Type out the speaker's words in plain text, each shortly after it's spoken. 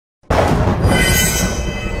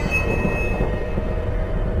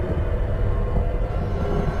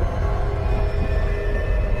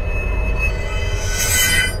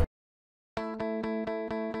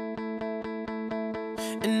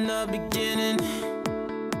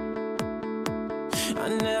I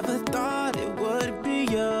never thought it would be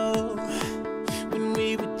you when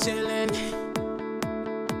we were chilling,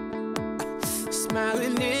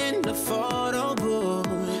 smiling in the photo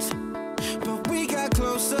booth. But we got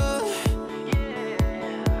closer,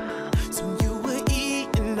 so you were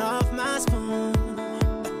eating off my spoon.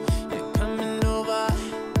 You're coming over,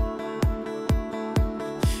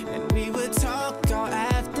 and we would talk all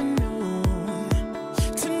afternoon.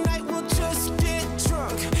 Tonight we'll just get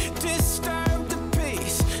drunk, disturb the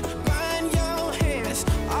peace, burn your hands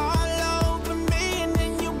all over me, and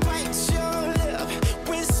then you bite your lip,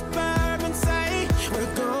 whisper and say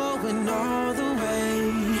we're going all the way.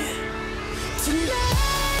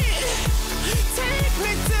 Tonight, take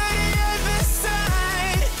me to the other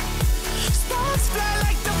side. Sparks fly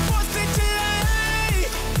like the 4th of July.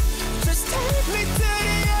 Just take me to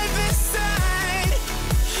the other side.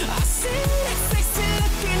 I see that sexy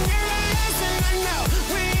look in your eyes, and I know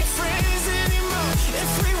we ain't friends anymore.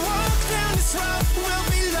 If we walk down this road, we'll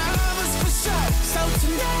be lovers for sure. So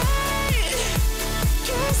tonight,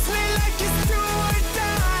 kiss me like it's do or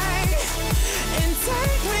die, and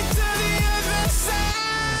take me to the other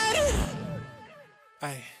side.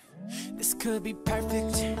 Ay, this could be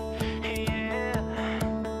perfect, yeah,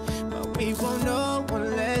 but we won't know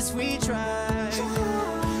unless we try.